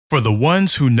For the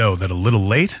ones who know that a little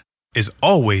late is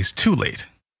always too late,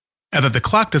 and that the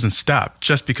clock doesn't stop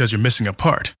just because you're missing a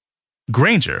part,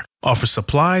 Grainger offers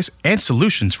supplies and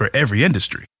solutions for every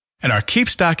industry. And our Keep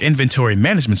Stock inventory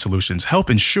management solutions help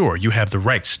ensure you have the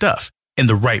right stuff in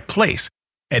the right place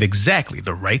at exactly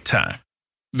the right time.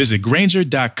 Visit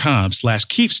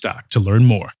Grainger.com/keepstock to learn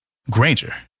more.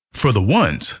 Grainger, for the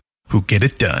ones who get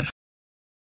it done.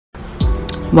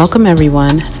 Welcome,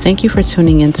 everyone. Thank you for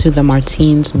tuning into the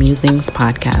Martine's Musings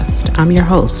podcast. I'm your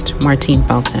host, Martine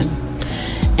Felton,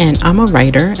 and I'm a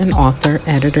writer, an author,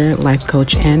 editor, life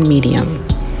coach, and medium.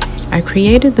 I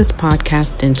created this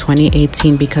podcast in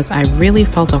 2018 because I really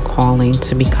felt a calling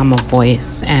to become a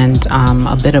voice and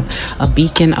a bit of a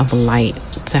beacon of light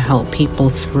to help people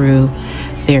through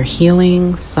their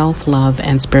healing, self-love,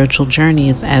 and spiritual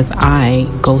journeys as I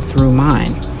go through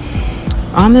mine.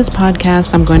 On this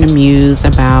podcast, I'm going to muse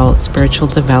about spiritual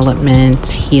development,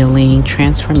 healing,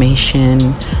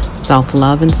 transformation,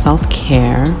 self-love and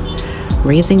self-care,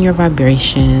 raising your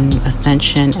vibration,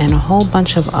 ascension, and a whole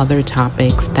bunch of other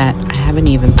topics that I haven't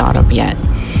even thought of yet.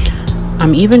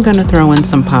 I'm even going to throw in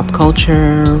some pop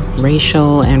culture,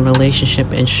 racial, and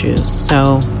relationship issues.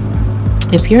 So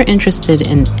if you're interested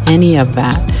in any of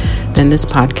that, then this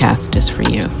podcast is for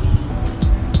you.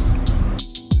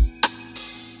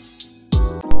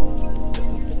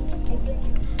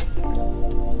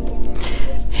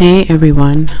 Hey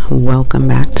everyone, welcome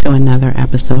back to another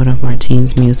episode of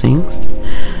Martine's Musings.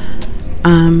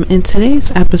 In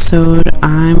today's episode,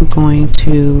 I'm going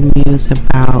to muse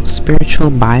about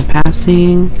spiritual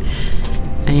bypassing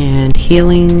and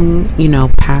healing,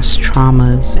 past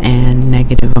traumas and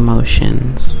negative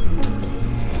emotions.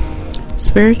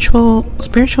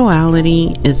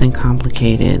 Spirituality isn't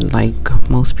complicated like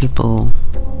most people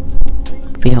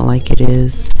feel like it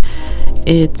is.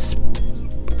 It's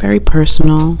very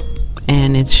personal,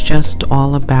 and it's just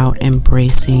all about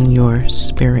embracing your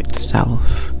spirit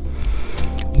self.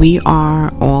 We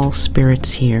are all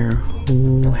spirits here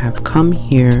who have come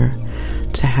here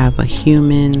to have a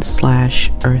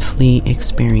human/earthly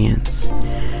experience.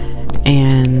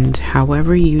 And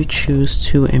however you choose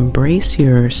to embrace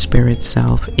your spirit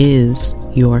self is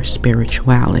your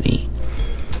spirituality.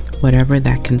 Whatever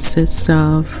that consists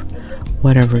of,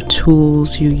 whatever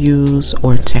tools you use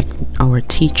or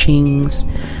teachings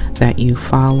that you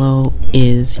follow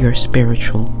is your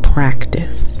spiritual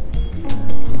practice.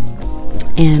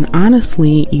 And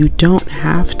honestly, you don't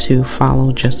have to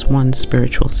follow just one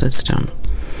spiritual system.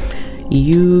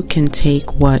 You can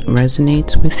take what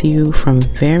resonates with you from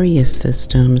various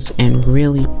systems and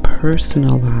really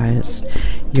personalize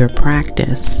your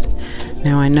practice.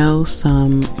 Now, I know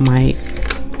some might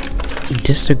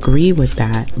disagree with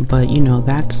that, but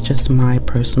that's just my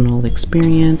personal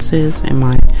experiences and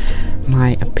my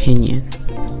opinion.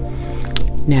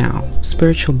 Now,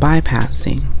 spiritual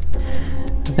bypassing,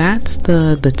 that's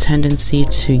the tendency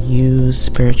to use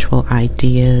spiritual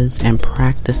ideas and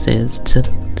practices to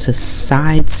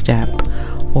sidestep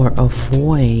or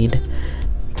avoid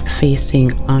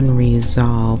facing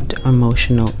unresolved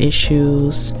emotional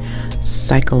issues,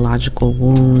 psychological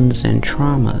wounds, and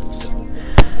traumas.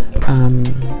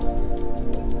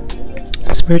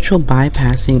 Spiritual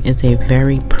bypassing is a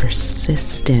very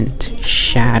persistent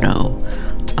shadow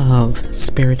of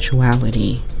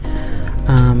spirituality.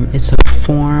 It's a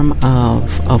form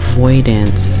of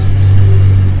avoidance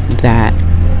that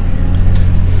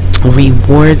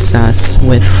rewards us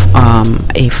with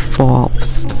a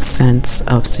false sense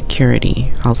of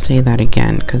security. I'll say that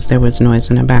again because there was noise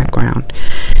in the background.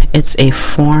 It's a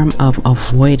form of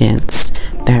avoidance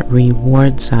that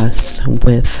rewards us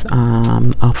with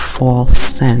a false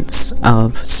sense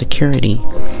of security.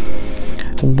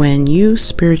 When you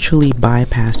spiritually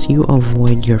bypass, you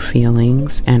avoid your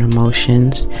feelings and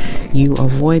emotions. You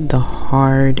avoid the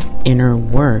hard inner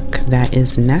work that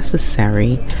is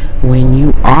necessary when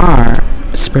you are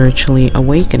spiritually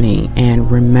awakening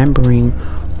and remembering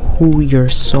who your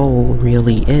soul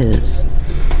really is.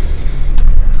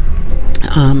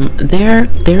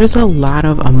 There's a lot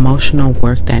of emotional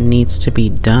work that needs to be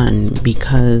done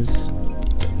because,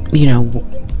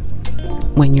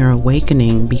 when you're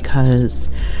awakening, because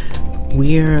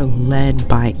we're led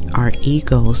by our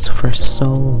egos for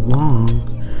so long,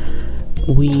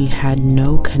 we had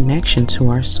no connection to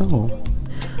our soul.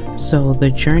 So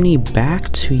the journey back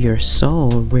to your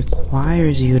soul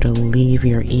requires you to leave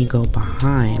your ego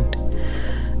behind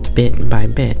bit by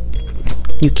bit.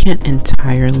 You can't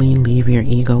entirely leave your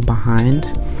ego behind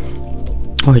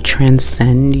or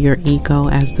transcend your ego,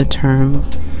 as the term,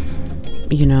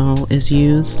 is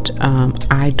used.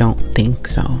 I don't think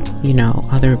so.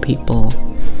 Other people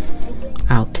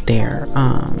out there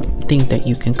think that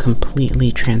you can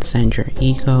completely transcend your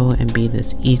ego and be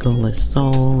this egoless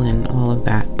soul and all of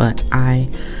that. But I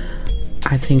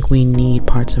think we need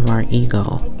parts of our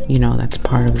ego. That's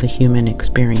part of the human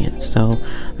experience. So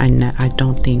I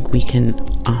don't think we can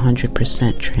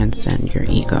 100% transcend your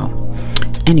ego.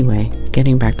 Anyway,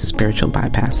 getting back to spiritual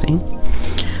bypassing.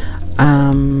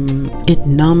 It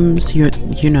numbs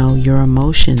your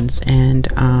emotions, and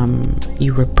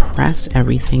you repress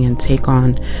everything and take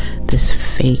on this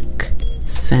fake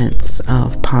sense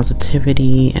of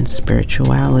positivity and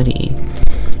spirituality.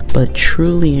 But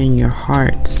truly in your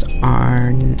hearts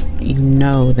are not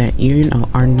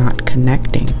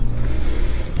connecting.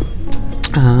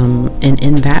 And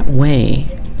in that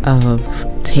way of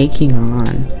taking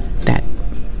on that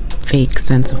fake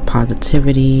sense of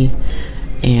positivity,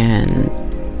 and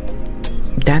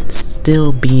that's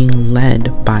still being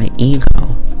led by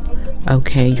ego.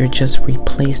 Okay, you're just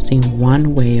replacing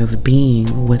one way of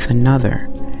being with another.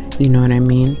 You know what I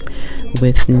mean?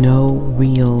 With no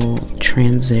real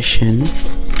transition,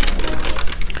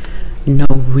 no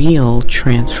real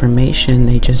transformation.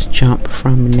 They just jump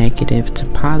from negative to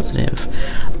positive.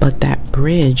 But that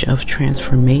bridge of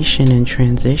transformation and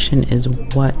transition is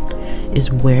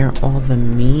where all the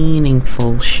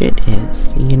meaningful shit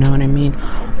is. You know what I mean?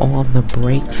 All the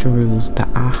breakthroughs, the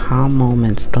aha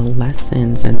moments, the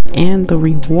lessons, and the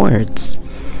rewards.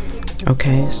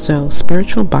 Okay, so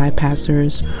spiritual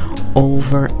bypassers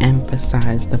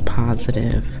overemphasize the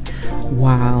positive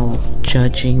while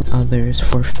judging others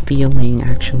for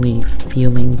actually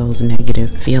feeling those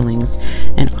negative feelings.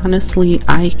 And honestly,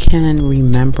 I can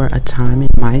remember a time in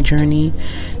my journey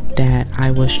that I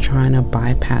was trying to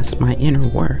bypass my inner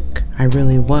work. I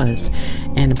really was.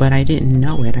 But I didn't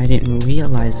know it. I didn't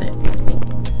realize it.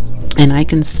 And I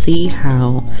can see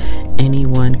how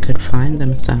anyone could find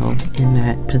themselves in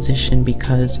that position,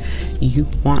 because you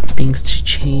want things to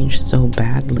change so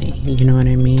badly. You know what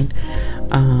I mean?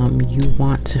 You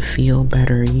want to feel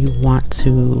better. You want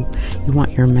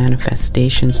your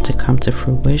manifestations to come to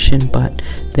fruition, but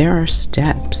there are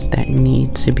steps that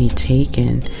need to be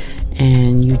taken,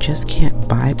 and you just can't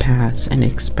bypass and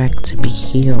expect to be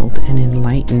healed and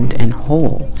enlightened and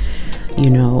whole,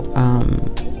 in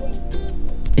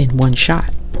one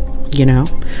shot.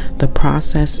 The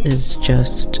process is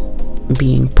just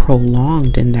being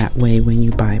prolonged in that way. When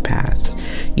you bypass,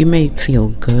 you may feel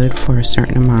good for a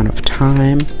certain amount of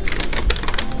time,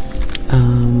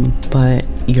 but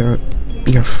your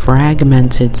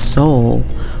fragmented soul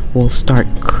will start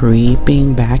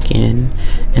creeping back in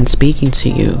and speaking to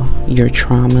you. Your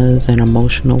traumas and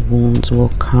emotional wounds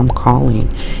will come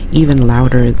calling even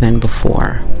louder than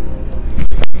before.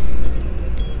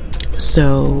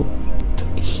 So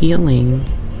healing,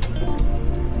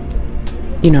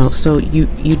 so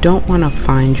you don't want to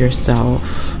find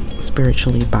yourself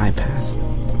spiritually bypassing.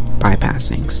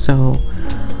 So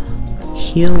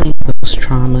healing those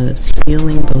traumas,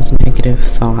 healing those negative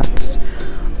thoughts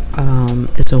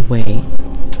is a way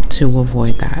to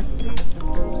avoid that.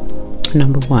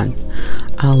 Number one,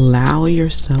 allow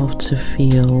yourself to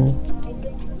feel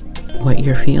what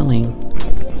you're feeling.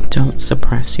 Don't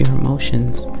suppress your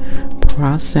emotions.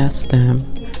 Process them,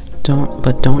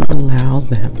 but don't allow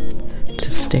them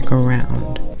to stick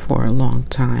around for a long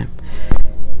time.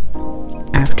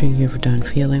 After you've done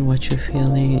feeling what you're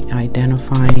feeling,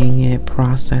 identifying it,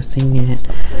 processing it,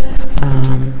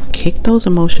 kick those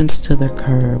emotions to the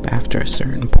curb after a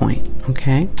certain point.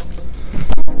 Okay.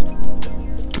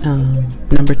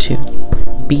 Number two,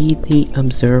 be the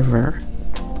observer.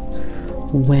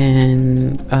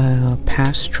 When a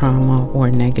past trauma or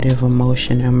negative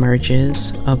emotion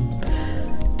emerges,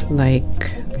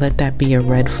 let that be a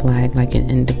red flag, like an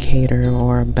indicator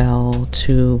or a bell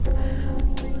to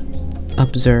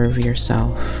observe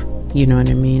yourself. You know what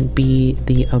I mean? Be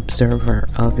the observer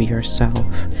of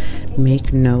yourself.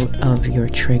 Make note of your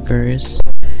triggers,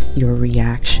 your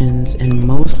reactions, and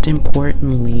most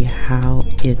importantly, how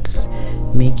it's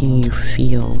making you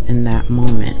feel in that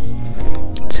moment.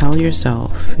 Tell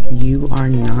yourself you are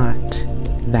not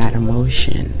that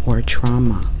emotion or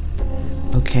trauma.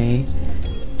 Okay?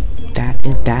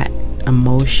 That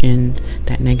emotion,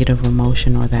 that negative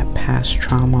emotion, or that past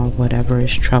trauma, whatever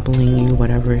is troubling you,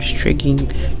 whatever is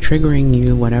triggering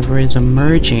you, whatever is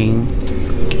emerging,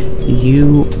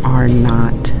 you are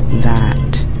not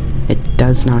that. It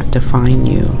does not define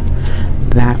you.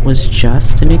 That was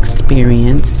just an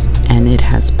experience, and it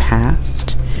has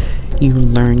passed. You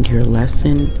learned your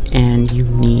lesson, and you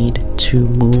need to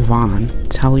move on.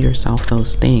 Tell yourself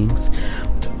those things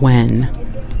when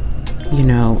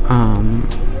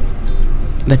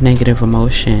the negative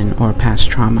emotion or past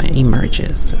trauma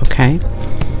emerges. Okay.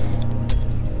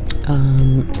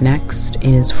 Next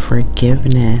is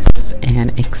forgiveness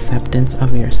and acceptance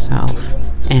of yourself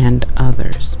and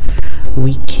others.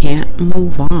 We can't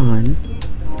move on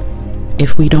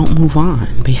if we don't move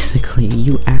on. Basically,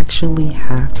 you actually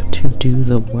have to do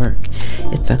the work.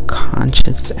 It's a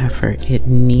conscious effort. It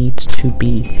needs to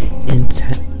be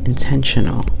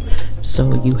intentional.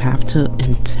 So you have to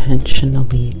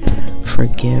intentionally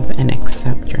forgive and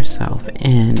accept yourself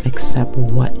and accept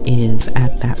what is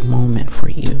at that moment for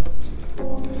you.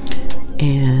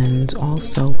 And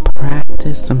also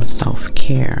practice some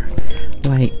self-care,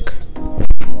 like,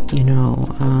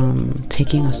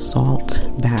 taking a salt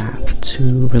bath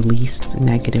to release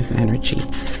negative energy.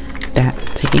 That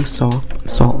taking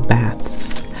salt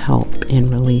baths help in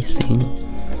releasing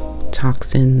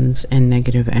toxins and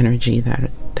negative energy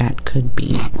that could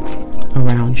be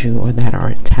around you or that are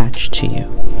attached to you.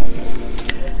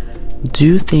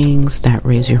 Do things that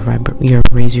raise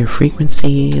your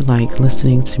frequency, like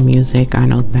listening to music. I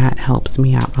know that helps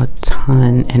me out a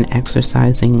ton, and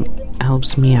exercising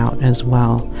helps me out as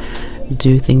well.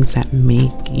 Do things that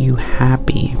make you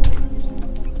happy.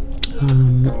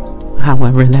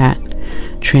 However that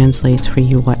translates for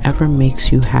you, whatever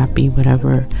makes you happy,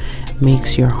 whatever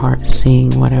makes your heart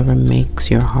sing, whatever makes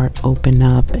your heart open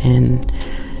up and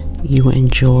you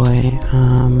enjoy,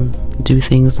 do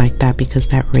things like that, because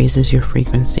that raises your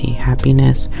frequency.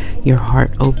 Happiness, your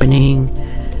heart opening,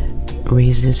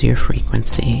 raises your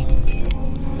frequency.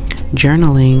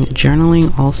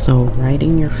 Journaling also,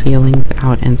 writing your feelings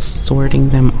out and sorting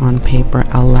them on paper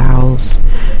allows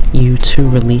you to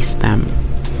release them,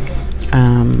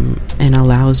 and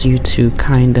allows you to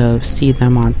kind of see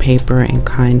them on paper and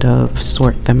kind of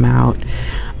sort them out,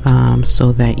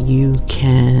 so that you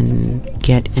can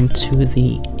get into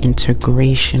the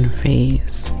integration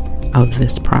phase of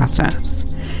this process.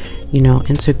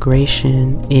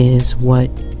 Integration is what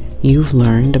you've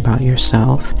learned about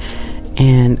yourself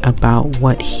and about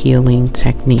what healing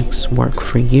techniques work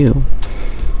for you.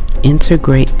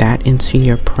 Integrate that into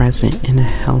your present in a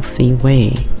healthy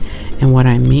way. And what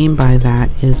I mean by that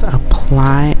is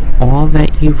apply all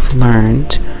that you've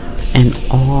learned and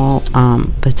all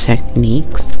the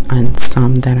techniques, and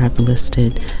some that I've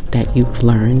listed that you've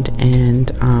learned,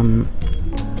 and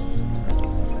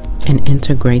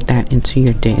integrate that into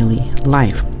your daily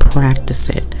life. Practice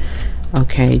it.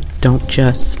 Okay, don't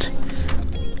just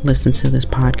listen to this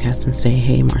podcast and say,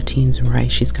 hey, Martine's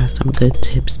right, she's got some good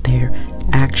tips there.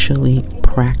 Actually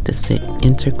practice it,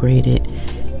 integrate it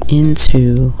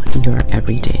into your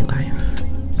everyday life.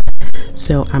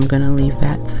 So I'm going to leave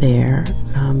that there,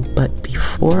 but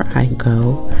before I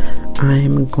go,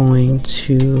 I'm going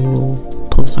to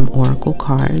pull some oracle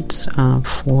cards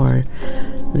for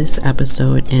this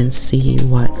episode and see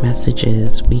what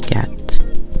messages we get.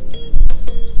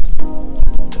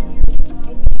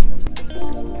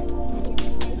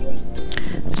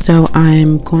 So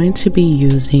I'm going to be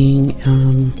using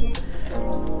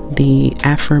the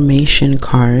affirmation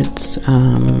cards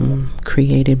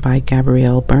created by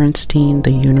Gabrielle Bernstein.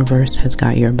 The universe has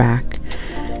got your back.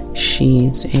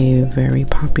 She's a very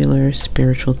popular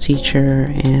spiritual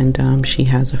teacher, and she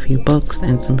has a few books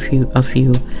and a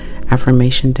few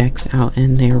affirmation decks out,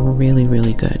 and they're really,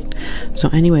 really good. So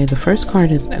anyway, the first card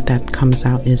that comes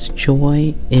out is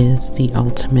Joy is the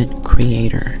Ultimate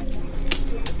Creator.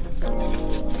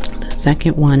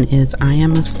 Second one is I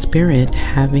am a spirit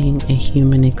having a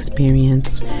human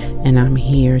experience, and I'm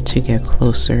here to get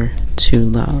closer to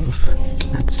love.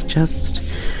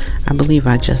 I believe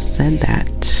I just said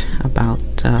that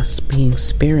about us being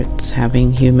spirits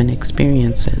having human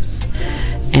experiences.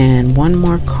 And one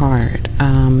more card.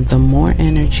 The more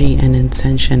energy and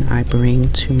intention I bring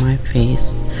to my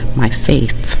faith,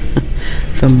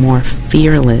 the more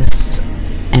fearless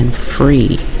and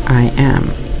free I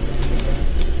am.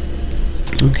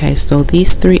 Okay, so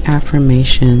these three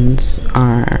affirmations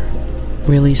are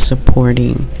really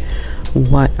supporting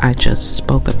what I just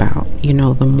spoke about.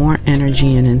 The more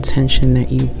energy and intention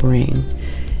that you bring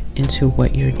into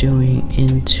what you're doing,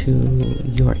 into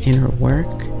your inner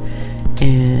work,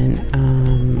 and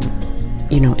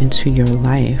into your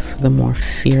life, the more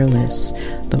fearless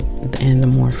and the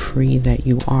more free that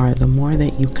you are, the more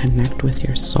that you connect with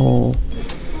your soul,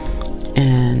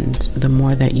 and the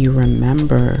more that you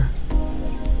remember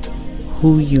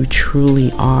who you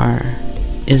truly are,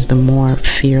 is the more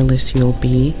fearless you'll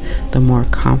be, the more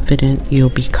confident you'll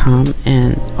become,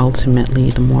 and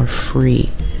ultimately the more free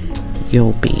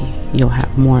you'll be. You'll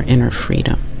have more inner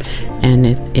freedom, and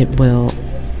it will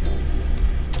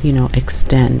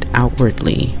extend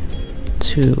outwardly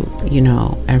to,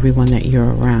 everyone that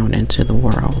you're around and to the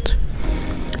world.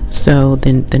 So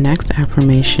then the next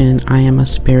affirmation, I am a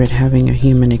spirit having a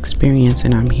human experience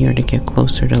and I'm here to get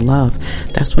closer to love.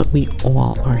 That's what we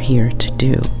all are here to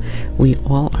do. We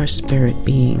all are spirit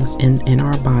beings in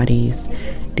our bodies,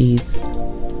 these,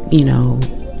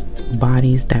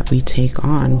 bodies that we take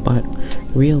on, but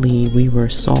really we were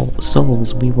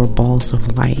souls, we were balls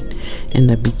of light in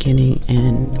the beginning,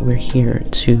 and we're here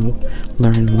to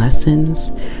learn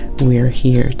lessons. We're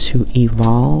here to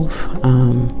evolve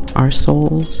our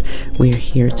souls. We're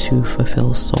here to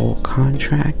fulfill soul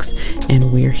contracts,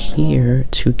 and we're here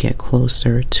to get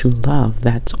closer to love.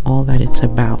 That's all that it's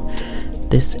about.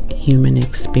 This human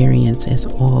experience is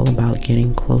all about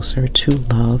getting closer to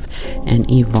love and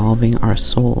evolving our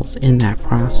souls in that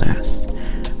process.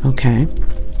 Okay?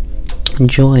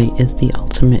 Joy is the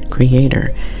ultimate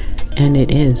creator, and it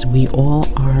is. We all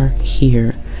are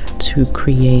here to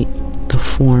create the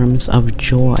forms of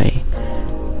joy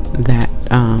that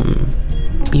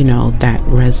that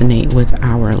resonate with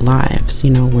our lives.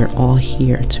 We're all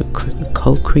here to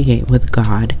co-create with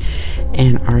God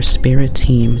and our spirit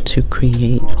team to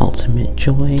create ultimate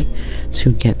joy,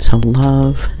 to get to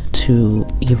love, to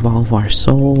evolve our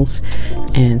souls,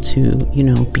 and to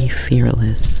be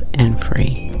fearless and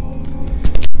free.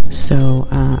 So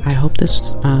I hope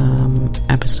this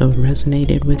episode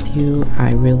resonated with you.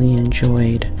 I really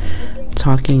enjoyed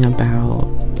talking about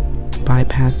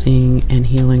bypassing and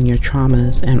healing your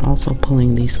traumas and also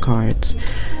pulling these cards.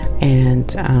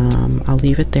 And I'll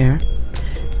leave it there.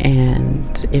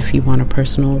 And if you want a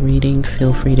personal reading,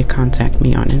 feel free to contact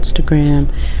me on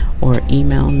Instagram or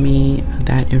email me.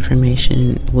 That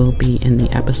information will be in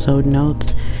the episode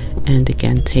notes. And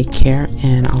again, take care,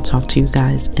 and I'll talk to you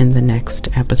guys in the next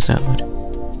episode.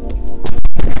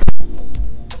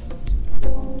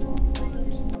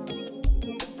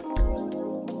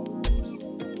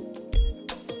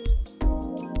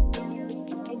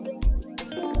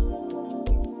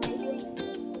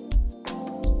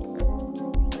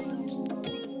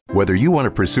 Whether you want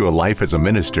to pursue a life as a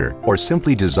minister or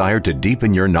simply desire to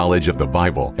deepen your knowledge of the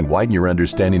Bible and widen your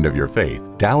understanding of your faith,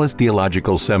 Dallas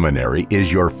Theological Seminary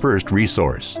is your first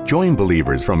resource. Join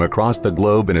believers from across the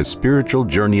globe in a spiritual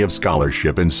journey of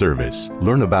scholarship and service.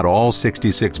 Learn about all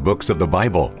 66 books of the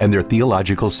Bible and their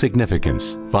theological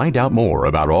significance. Find out more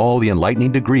about all the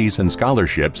enlightening degrees and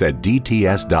scholarships at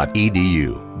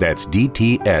dts.edu. That's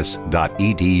dts.edu.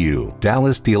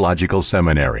 Dallas Theological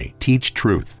Seminary. Teach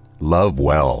truth. Love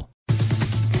well.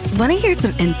 Want to hear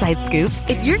some inside scoop?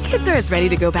 If your kids are as ready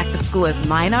to go back to school as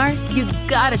mine are, you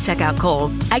gotta check out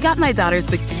Kohl's. I got my daughters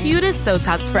the cutest sew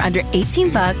tops for under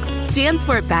 $18,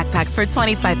 JanSport backpacks for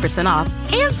 25% off,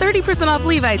 and 30% off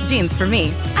Levi's jeans for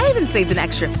me. I even saved an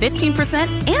extra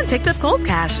 15% and picked up Kohl's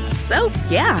Cash. So,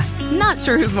 yeah, not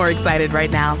sure who's more excited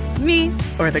right now, me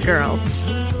or the girls.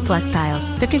 Select styles.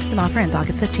 15% offer ends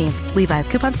August 15th. Levi's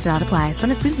coupons do not apply.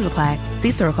 Some exclusions apply.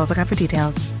 See store Kohl's.com for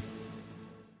details.